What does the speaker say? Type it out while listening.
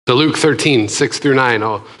So Luke 13, 6 through 9.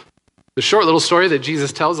 The short little story that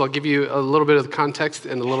Jesus tells, I'll give you a little bit of the context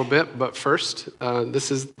in a little bit, but first,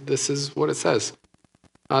 this is what it says.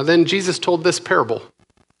 Then Jesus told this parable.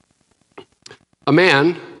 A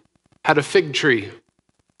man had a fig tree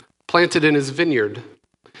planted in his vineyard,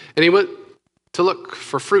 and he went to look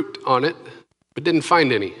for fruit on it, but didn't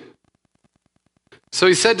find any. So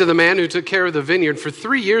he said to the man who took care of the vineyard, "For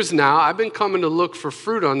 3 years now, I've been coming to look for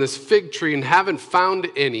fruit on this fig tree and haven't found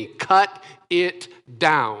any. Cut it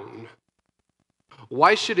down.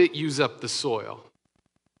 Why should it use up the soil?"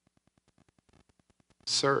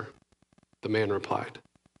 "Sir," the man replied,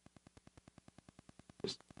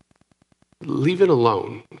 "just leave it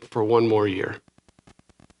alone for 1 more year.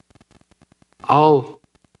 I'll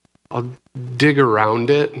dig around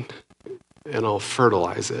it and I'll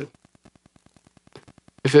fertilize it.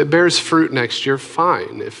 If it bears fruit next year,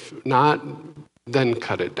 fine. If not, then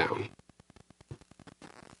cut it down."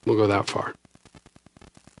 We'll go that far.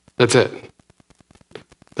 That's it.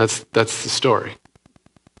 That's the story.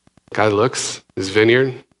 Guy looks, his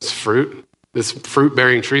vineyard, his fruit. This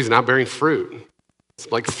fruit-bearing tree is not bearing fruit.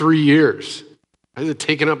 It's like 3 years. Why is it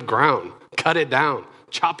taking up ground? Cut it down.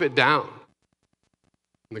 Chop it down.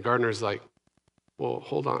 And the gardener's like, "Well,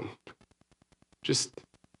 hold on. Just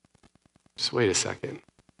wait a second.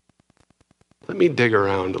 Let me dig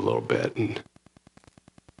around a little bit and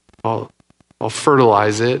I'll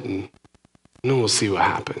fertilize it and then we'll see what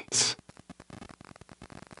happens."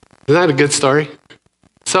 Isn't that a good story?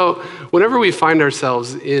 So whenever we find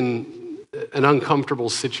ourselves in an uncomfortable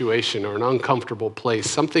situation or an uncomfortable place,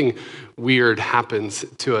 something weird happens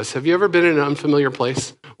to us. Have you ever been in an unfamiliar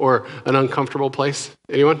place or an uncomfortable place?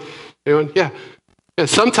 Anyone? Yeah.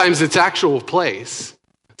 Sometimes it's actual place.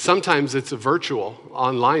 Sometimes it's a virtual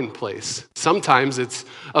online place. Sometimes it's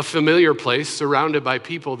a familiar place surrounded by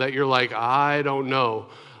people that you're like, "I don't know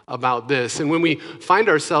about this." And when we find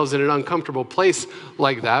ourselves in an uncomfortable place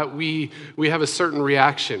like that, we have a certain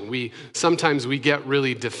reaction. Sometimes we get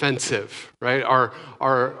really defensive, right?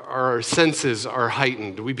 Our senses are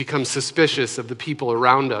heightened. We become suspicious of the people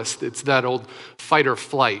around us. It's that old fight or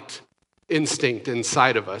flight instinct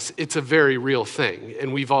inside of us. It's a very real thing,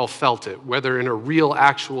 and we've all felt it, whether in a real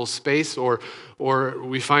actual space or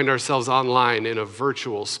we find ourselves online in a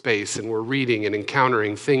virtual space and we're reading and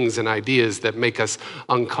encountering things and ideas that make us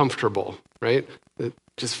uncomfortable, right? It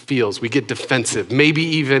just feels, we get defensive, maybe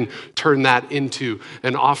even turn that into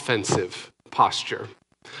an offensive posture.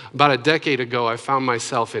 About a decade ago, I found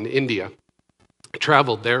myself in India. I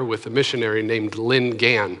traveled there with a missionary named Lynn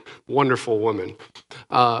Gann, wonderful woman.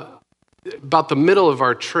 About the middle of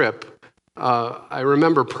our trip, I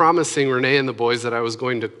remember promising Renee and the boys that I was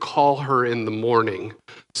going to call her in the morning.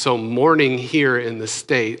 So morning here in the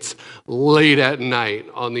States, late at night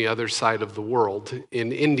on the other side of the world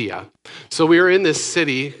in India. So we were in this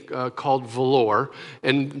city called Vellore,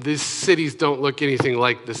 and these cities don't look anything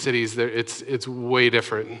like the cities there. It's way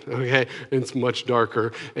different, okay? It's much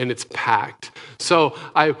darker and it's packed. So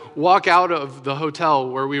I walk out of the hotel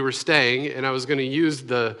where we were staying, and I was going to use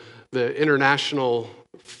the international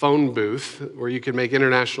phone booth where you could make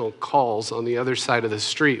international calls on the other side of the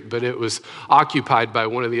street, but it was occupied by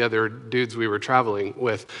one of the other dudes we were traveling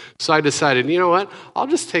with. So I decided, you know what? I'll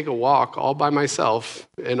just take a walk all by myself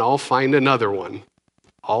and I'll find another one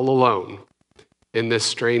all alone in this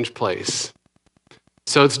strange place.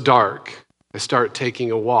 So it's dark. I start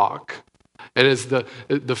taking a walk. And as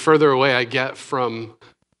the further away I get from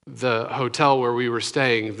the hotel where we were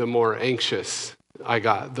staying, the more anxious I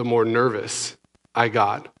got, the more nervous I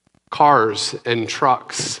got. Cars and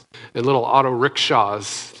trucks and little auto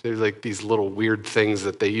rickshaws, they're like these little weird things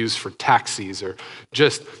that they use for taxis, are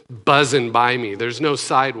just buzzing by me. There's no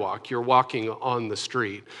sidewalk. You're walking on the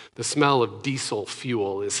street. The smell of diesel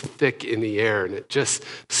fuel is thick in the air and it just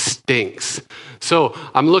stinks. So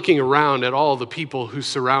I'm looking around at all the people who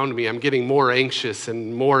surround me. I'm getting more anxious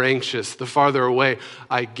and more anxious the farther away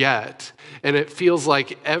I get. And it feels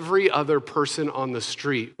like every other person on the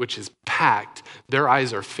street, which is packed, their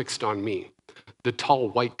eyes are fixed on me, the tall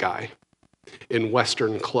white guy in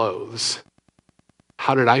Western clothes.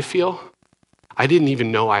 How did I feel? I didn't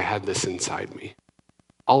even know I had this inside me.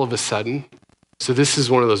 All of a sudden, so this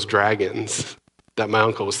is one of those dragons that my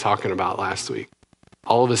uncle was talking about last week.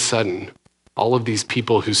 All of a sudden, all of these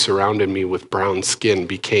people who surrounded me with brown skin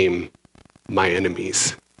became my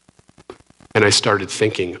enemies. And I started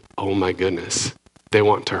thinking, oh my goodness, they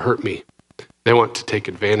want to hurt me. They want to take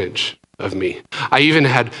advantage of me. I even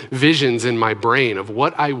had visions in my brain of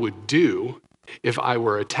what I would do if I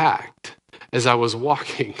were attacked as I was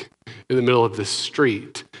walking in the middle of the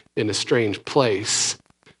street in a strange place.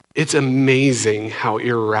 It's amazing how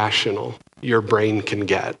irrational your brain can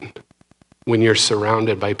get when you're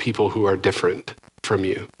surrounded by people who are different from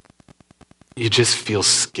you. You just feel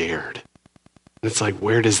scared. And it's like,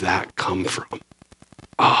 where does that come from?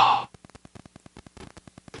 Oh.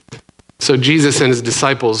 So Jesus and his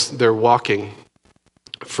disciples, they're walking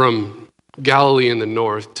from Galilee in the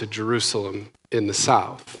north to Jerusalem in the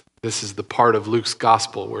south. This is the part of Luke's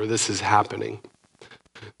gospel where this is happening.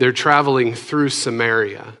 They're traveling through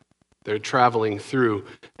Samaria. They're traveling through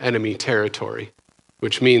enemy territory,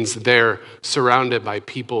 which means they're surrounded by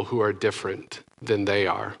people who are different than they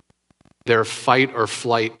are. Their fight or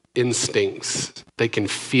flight instincts, they can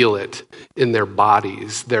feel it in their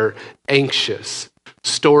bodies. They're anxious.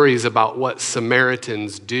 Stories about what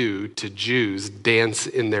Samaritans do to Jews dance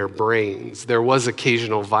in their brains. There was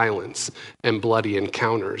occasional violence and bloody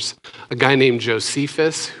encounters. A guy named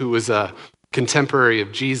Josephus, who was a contemporary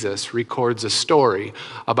of Jesus, records a story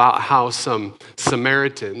about how some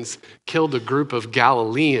Samaritans killed a group of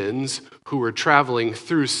Galileans who were traveling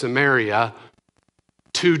through Samaria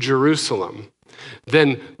to Jerusalem.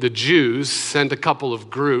 Then the Jews sent a couple of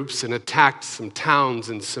groups and attacked some towns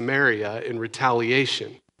in Samaria in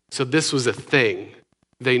retaliation. So this was a thing.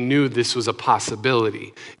 They knew this was a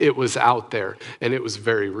possibility. It was out there, and it was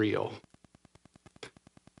very real.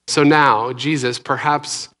 So now, Jesus,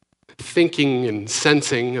 perhaps thinking and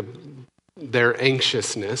sensing their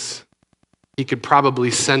anxiousness, he could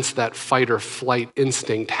probably sense that fight or flight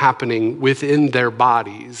instinct happening within their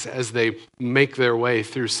bodies as they make their way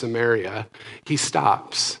through Samaria. He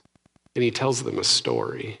stops and he tells them a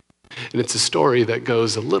story. And it's a story that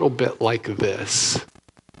goes a little bit like this.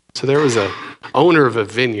 So there was an owner of a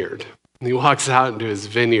vineyard, and he walks out into his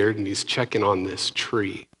vineyard and he's checking on this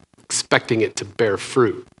tree, expecting it to bear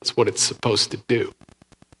fruit. That's what it's supposed to do.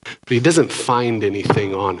 But he doesn't find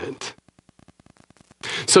anything on it.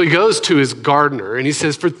 So he goes to his gardener and he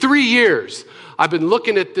says, for 3 years, I've been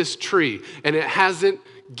looking at this tree and it hasn't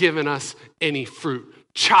given us any fruit.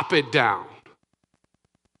 Chop it down.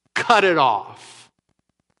 Cut it off.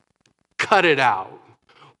 Cut it out.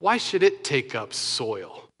 Why should it take up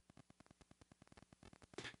soil?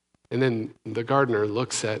 And then the gardener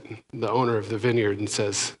looks at the owner of the vineyard and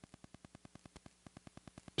says,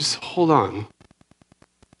 just hold on.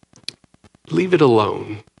 Leave it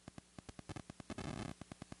alone.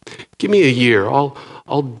 Give me a year.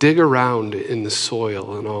 I'll dig around in the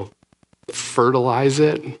soil and I'll fertilize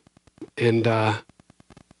it, and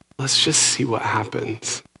let's just see what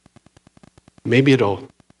happens. Maybe it'll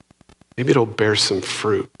bear some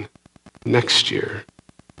fruit next year.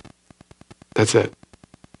 That's it.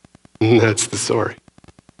 And that's the story.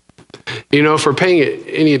 You know, if we're paying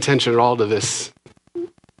any attention at all to this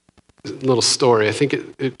little story, I think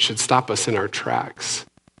it should stop us in our tracks.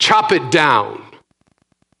 Chop it down.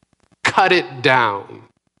 Cut it down.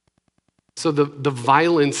 So the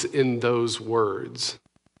violence in those words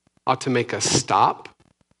ought to make us stop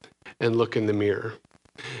and look in the mirror.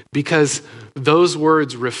 Because those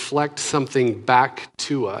words reflect something back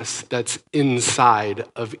to us that's inside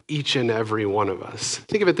of each and every one of us.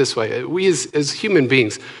 Think of it this way. We as human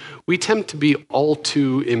beings, we tend to be all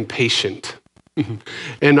too impatient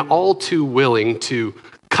and all too willing to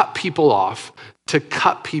cut people off, to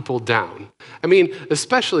cut people down. I mean,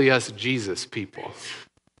 especially us Jesus people,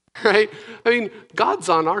 right? I mean, God's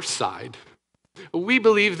on our side. We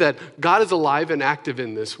believe that God is alive and active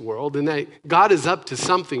in this world and that God is up to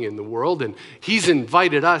something in the world and he's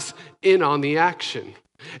invited us in on the action.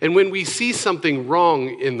 And when we see something wrong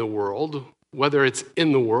in the world, whether it's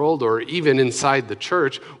in the world or even inside the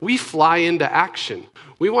church, we fly into action.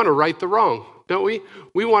 We want to right the wrong, don't we?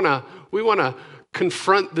 We want to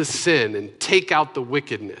confront the sin and take out the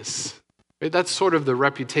wickedness. Right? That's sort of the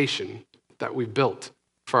reputation that we've built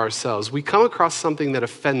for ourselves. We come across something that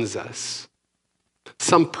offends us,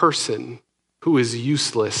 some person who is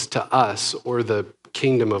useless to us or the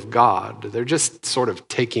kingdom of God. They're just sort of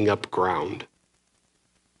taking up ground.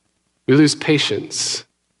 We lose patience,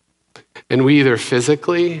 and we either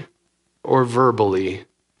physically or verbally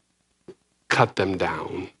cut them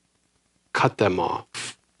down, cut them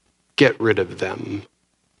off, get rid of them,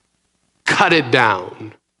 cut it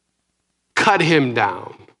down, cut him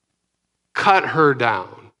down, cut her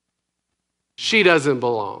down. She doesn't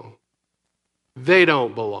belong. They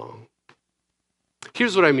don't belong.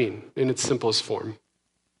 Here's what I mean in its simplest form.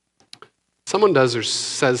 Someone does or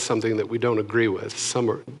says something that we don't agree with.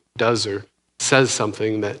 Someone does or says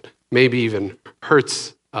something that maybe even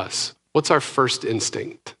hurts us. What's our first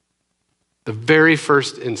instinct? The very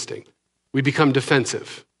first instinct. We become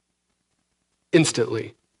defensive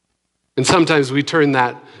instantly. And sometimes we turn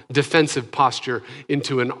that defensive posture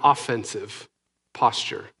into an offensive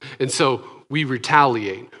posture. And so we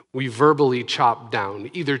retaliate. We verbally chop down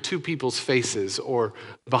either to people's faces or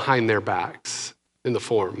behind their backs in the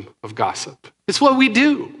form of gossip. It's what we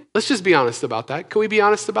do. Let's just be honest about that. Can we be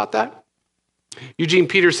honest about that? Eugene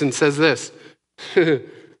Peterson says this,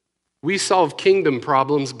 we solve kingdom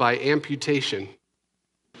problems by amputation.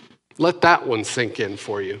 Let that one sink in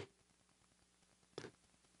for you.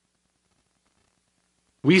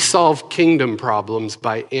 We solve kingdom problems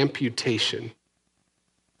by amputation.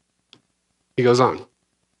 He goes on.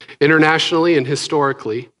 Internationally and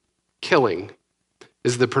historically, killing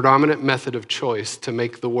is the predominant method of choice to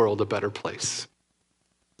make the world a better place.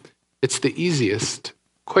 It's the easiest,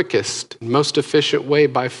 quickest, most efficient way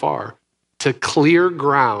by far to clear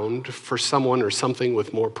ground for someone or something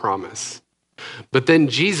with more promise. But then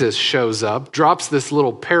Jesus shows up, drops this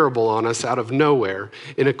little parable on us out of nowhere.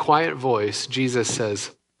 In a quiet voice, Jesus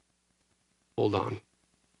says, hold on.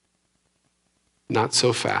 Not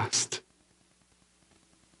so fast.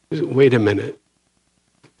 Wait a minute.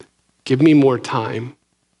 Give me more time.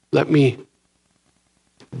 Let me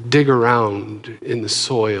dig around in the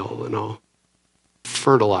soil and I'll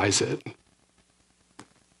fertilize it.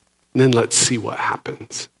 And then let's see what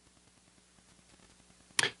happens.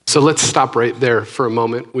 So let's stop right there for a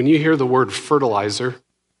moment. When you hear the word fertilizer,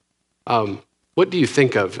 what do you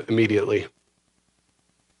think of immediately?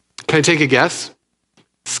 Can I take a guess?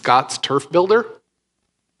 Scott's Turf Builder?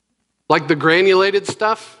 Like the granulated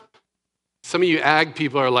stuff? Some of you ag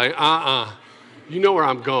people are like, you know where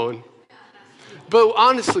I'm going. But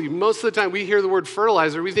honestly, most of the time we hear the word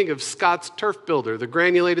fertilizer, we think of Scott's Turf Builder, the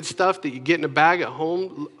granulated stuff that you get in a bag at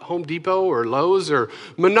Home Depot or Lowe's or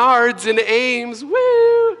Menards and Ames,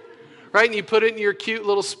 woo! Right, and you put it in your cute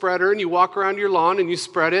little spreader and you walk around your lawn and you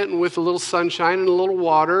spread it, and with a little sunshine and a little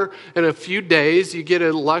water, in a few days you get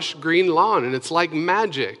a lush green lawn and it's like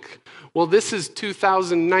magic. Well, this is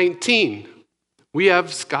 2019. We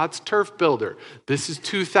have Scott's Turf Builder. This is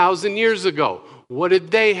 2,000 years ago. What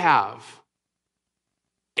did they have?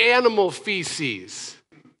 Animal feces,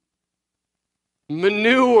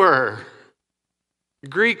 manure. The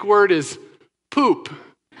Greek word is poop.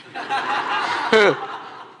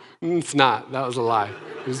 It's not. That was a lie.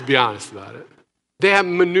 Just be honest about it. They have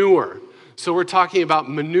manure. So we're talking about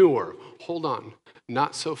manure. Hold on.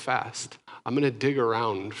 Not so fast. I'm going to dig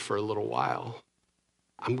around for a little while.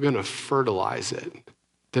 I'm going to fertilize it.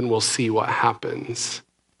 Then we'll see what happens.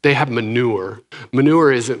 They have manure.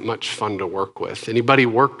 Manure isn't much fun to work with. Anybody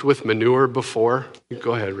worked with manure before?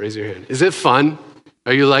 Go ahead, raise your hand. Is it fun?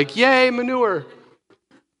 Are you like, yay, manure?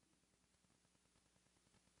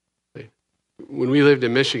 When we lived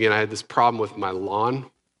in Michigan, I had this problem with my lawn.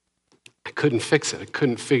 I couldn't fix it. I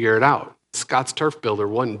couldn't figure it out. Scott's Turf Builder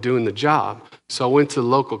wasn't doing the job. So I went to the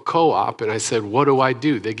local co-op and I said, what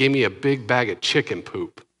do? They gave me a big bag of chicken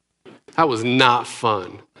poop. That was not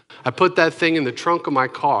fun. I put that thing in the trunk of my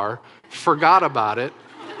car, forgot about it,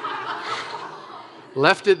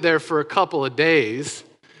 left it there for a couple of days,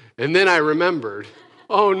 and then I remembered,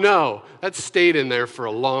 oh no, that stayed in there for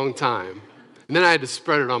a long time. And then I had to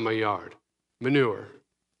spread it on my yard. Manure.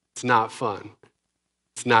 It's not fun.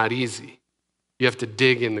 It's not easy. You have to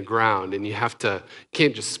dig in the ground and you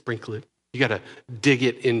can't just sprinkle it. You got to dig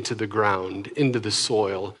it into the ground, into the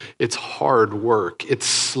soil. It's hard work. It's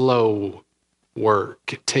slow work.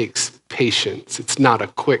 It takes patience. It's not a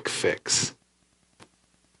quick fix.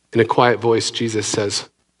 In a quiet voice, Jesus says,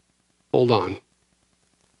 hold on.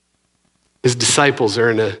 His disciples are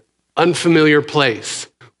in an unfamiliar place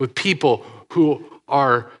with people who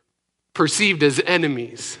are perceived as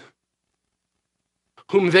enemies,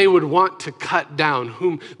 whom they would want to cut down,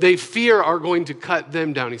 whom they fear are going to cut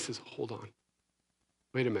them down. He says, hold on.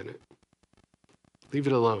 Wait a minute. Leave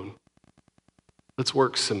it alone. Let's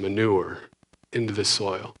work some manure into the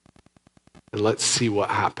soil and let's see what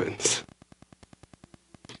happens.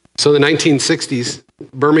 So in the 1960s,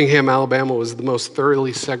 Birmingham, Alabama was the most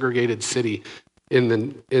thoroughly segregated city in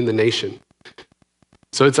the nation.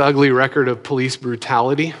 So its ugly record of police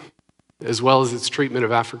brutality, as well as its treatment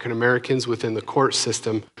of African Americans within the court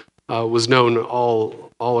system, was known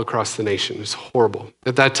all across the nation. It was horrible.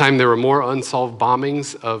 At that time, there were more unsolved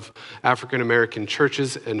bombings of African American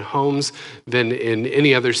churches and homes than in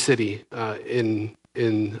any other city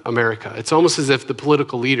in America. It's almost as if the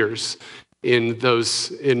political leaders in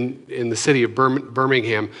the city of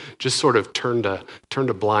Birmingham just sort of turned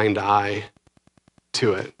a blind eye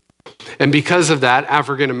to it. And because of that,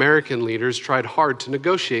 African American leaders tried hard to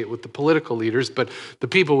negotiate with the political leaders, but the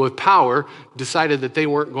people with power decided that they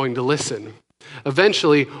weren't going to listen.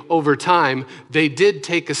 Eventually, over time, they did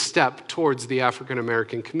take a step towards the African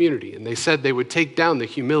American community, and they said they would take down the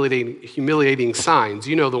humiliating signs.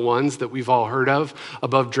 You know, the ones that we've all heard of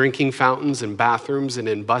above drinking fountains and bathrooms and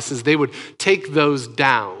in buses. They would take those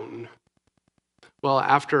down. Well,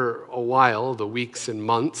 after a while, the weeks and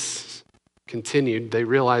months continued, they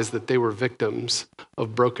realized that they were victims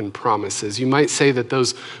of broken promises. You might say that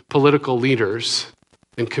those political leaders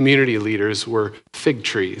and community leaders were fig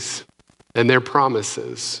trees. And their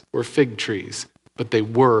promises were fig trees, but they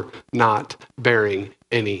were not bearing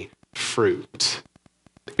any fruit.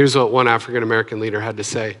 Here's what one African American leader had to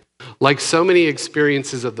say. Like so many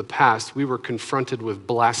experiences of the past, we were confronted with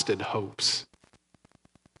blasted hopes.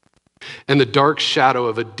 And the dark shadow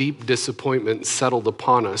of a deep disappointment settled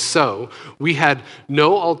upon us. So we had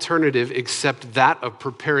no alternative except that of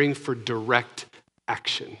preparing for direct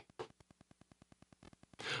action.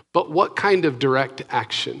 But what kind of direct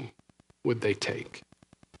action would they take?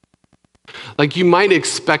 Like, you might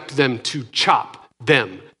expect them to chop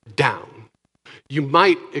them down. You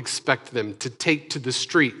might expect them to take to the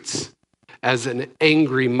streets as an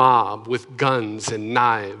angry mob with guns and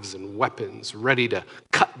knives and weapons ready to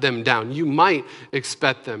cut them down. You might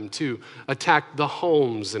expect them to attack the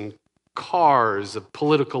homes and cars of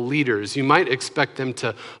political leaders. You might expect them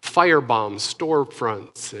to firebomb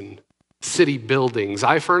storefronts and city buildings,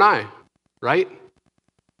 eye for an eye, right?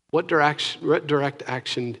 What direct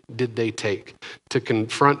action did they take to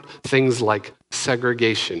confront things like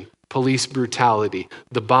segregation, police brutality,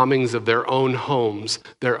 the bombings of their own homes,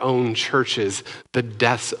 their own churches, the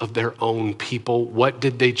deaths of their own people? What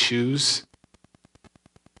did they choose?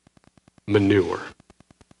 Manure.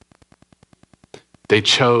 They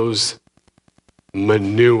chose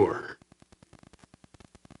manure.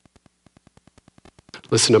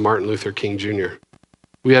 Listen to Martin Luther King Jr.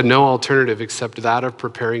 We had no alternative except that of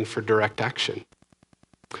preparing for direct action,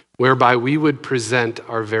 whereby we would present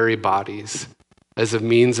our very bodies as a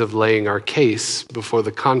means of laying our case before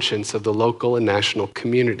the conscience of the local and national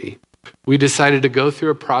community. We decided to go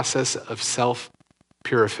through a process of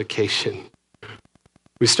self-purification.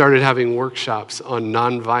 We started having workshops on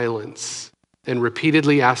nonviolence and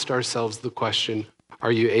repeatedly asked ourselves the question,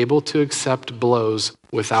 are you able to accept blows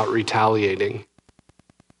without retaliating?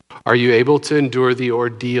 Are you able to endure the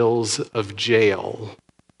ordeals of jail?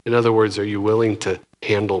 In other words, are you willing to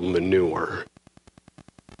handle manure?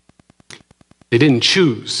 They didn't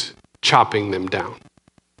choose chopping them down.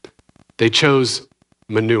 They chose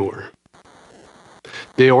manure.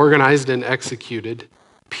 They organized and executed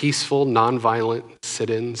peaceful, nonviolent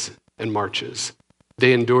sit-ins and marches.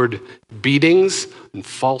 They endured beatings and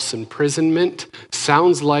false imprisonment.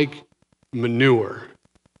 Sounds like manure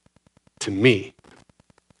to me.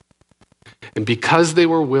 And because they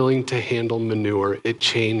were willing to handle manure, it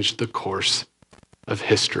changed the course of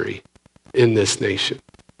history in this nation.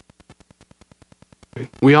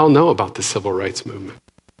 We all know about the civil rights movement.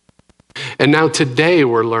 And now today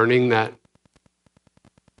we're learning that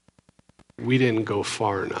we didn't go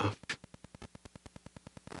far enough.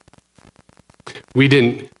 We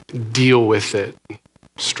didn't deal with it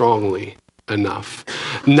strongly enough.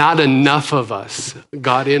 Not enough of us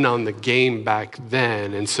got in on the game back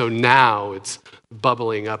then, and so now it's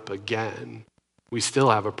bubbling up again. We still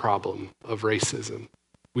have a problem of racism.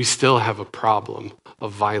 We still have a problem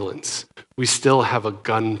of violence. We still have a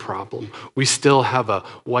gun problem. We still have a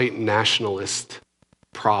white nationalist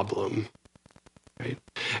problem. Right?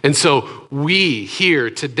 And so we here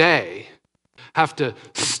today have to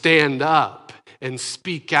stand up and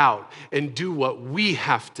speak out and do what we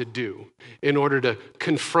have to do in order to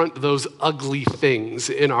confront those ugly things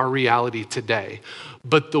in our reality today.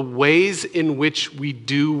 But the ways in which we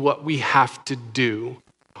do what we have to do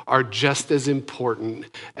are just as important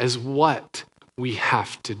as what we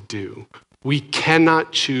have to do. We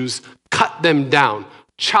cannot choose, cut them down,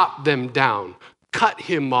 chop them down, cut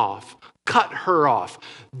him off, cut her off.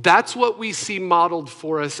 That's what we see modeled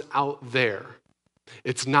for us out there.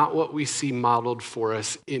 It's not what we see modeled for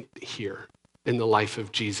us in here in the life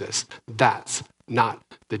of Jesus. That's not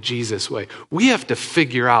the Jesus way. We have to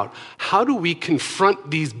figure out, how do we confront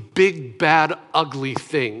these big, bad, ugly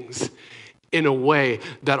things in a way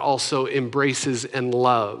that also embraces and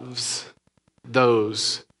loves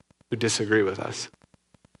those who disagree with us?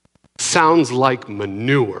 Sounds like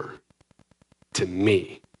manure to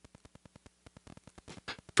me.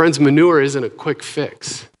 Friends, manure isn't a quick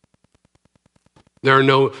fix. There are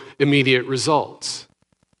no immediate results.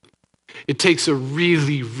 It takes a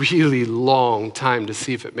really, really long time to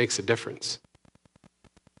see if it makes a difference.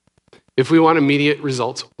 If we want immediate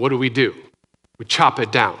results, what do? We chop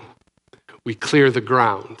it down. We clear the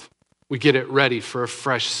ground. We get it ready for a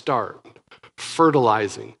fresh start.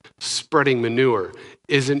 Fertilizing, spreading manure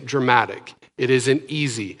isn't dramatic. It isn't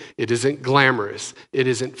easy. It isn't glamorous. It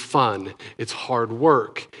isn't fun. It's hard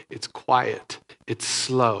work. It's quiet. It's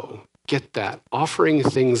slow. Get that. Offering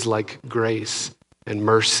things like grace and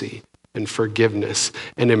mercy and forgiveness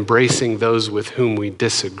and embracing those with whom we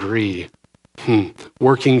disagree.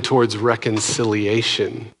 Working towards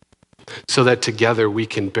reconciliation so that together we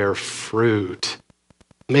can bear fruit.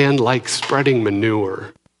 Man, like spreading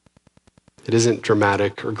manure. It isn't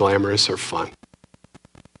dramatic or glamorous or fun.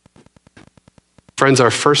 Friends,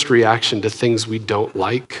 our first reaction to things we don't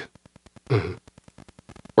like,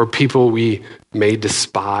 or people we may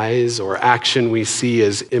despise, or action we see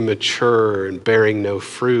as immature and bearing no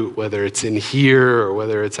fruit, whether it's in here or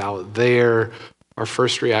whether it's out there, our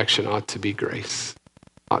first reaction ought to be grace,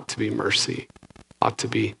 ought to be mercy, ought to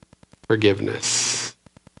be forgiveness.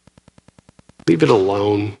 Leave it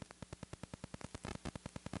alone.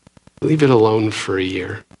 Leave it alone for a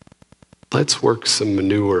year. Let's work some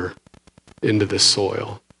manure into the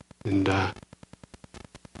soil and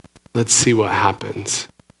let's see what happens.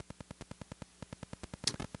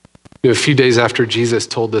 A few days after Jesus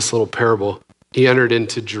told this little parable, he entered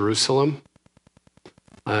into Jerusalem.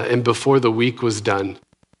 And before the week was done,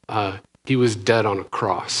 he was dead on a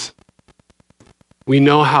cross. We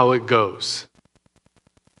know how it goes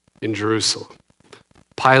in Jerusalem.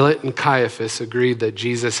 Pilate and Caiaphas agreed that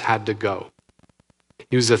Jesus had to go.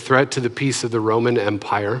 He was a threat to the peace of the Roman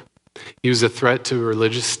Empire. He was a threat to a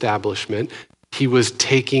religious establishment. He was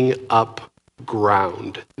taking up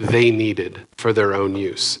ground they needed for their own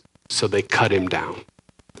use. So they cut him down.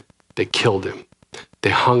 They killed him.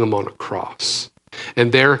 They hung him on a cross.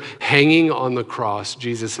 And there, hanging on the cross,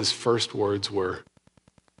 Jesus' first words were,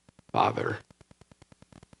 "Father,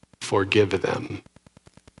 forgive them."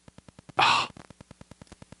 Oh.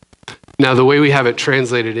 Now, the way we have it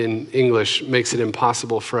translated in English makes it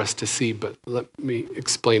impossible for us to see, but let me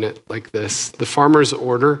explain it like this. The farmer's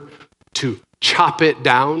order to chop it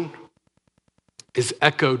down is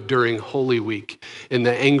echoed during Holy Week in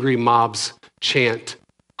the angry mob's chant,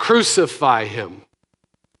 "Crucify him."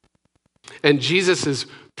 And Jesus'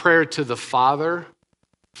 prayer to the Father,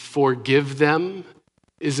 "Forgive them,"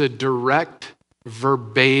 is a direct,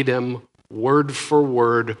 verbatim, word for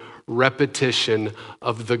word repetition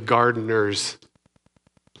of the gardener's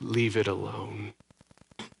 "leave it alone."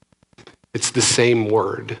 It's the same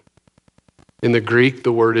word. In the Greek,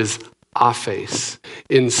 the word is aphes.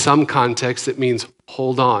 In some contexts, it means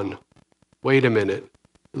hold on, wait a minute,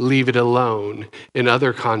 leave it alone. In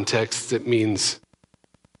other contexts, it means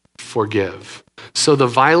forgive. So the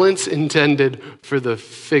violence intended for the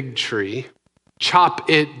fig tree, chop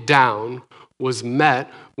it down, was met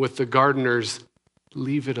with the gardener's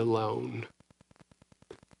 "leave it alone."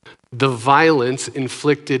 The violence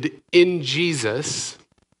inflicted in Jesus,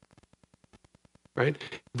 right?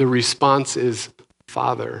 The response is,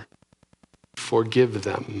 "Father, forgive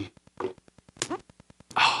them."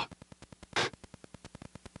 Oh.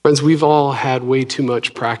 Friends, we've all had way too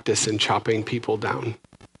much practice in chopping people down,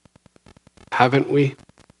 haven't we?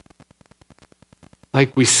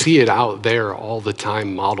 Like we see it out there all the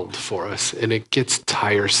time modeled for us, and it gets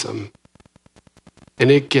tiresome. And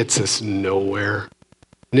it gets us nowhere.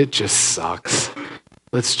 And it just sucks.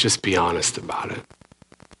 Let's just be honest about it.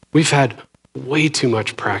 We've had way too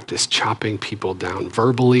much practice chopping people down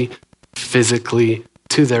verbally, physically,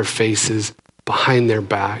 to their faces, behind their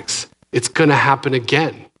backs. It's going to happen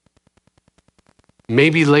again.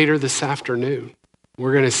 Maybe later this afternoon,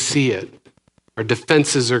 we're going to see it. Our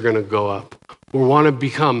defenses are going to go up. We want to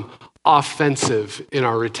become offensive in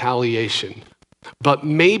our retaliation. But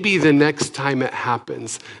maybe the next time it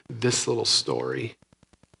happens, this little story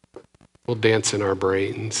will dance in our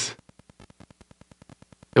brains.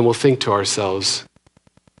 And we'll think to ourselves,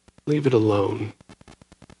 leave it alone.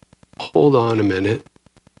 Hold on a minute.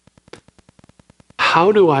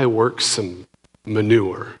 How do I work some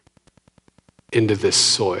manure into this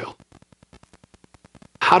soil?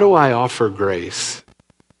 How do I offer grace?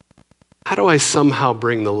 How do I somehow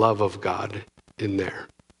bring the love of God in there?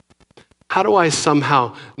 How do I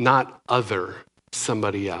somehow not other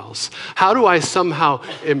somebody else? How do I somehow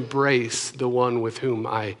embrace the one with whom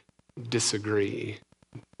I disagree?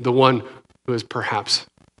 The one who has perhaps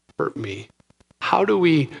hurt me? How do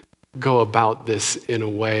we go about this in a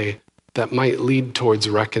way that might lead towards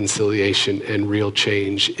reconciliation and real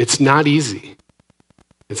change? It's not easy.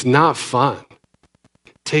 It's not fun.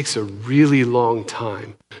 It takes a really long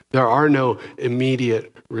time. There are no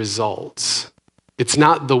immediate results. It's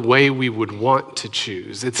not the way we would want to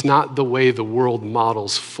choose. It's not the way the world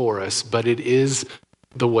models for us, but it is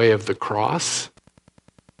the way of the cross,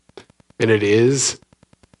 and it is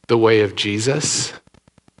the way of Jesus.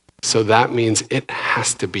 So that means it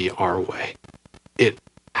has to be our way. It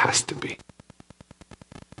has to be.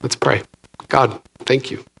 Let's pray. God,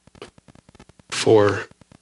 thank you for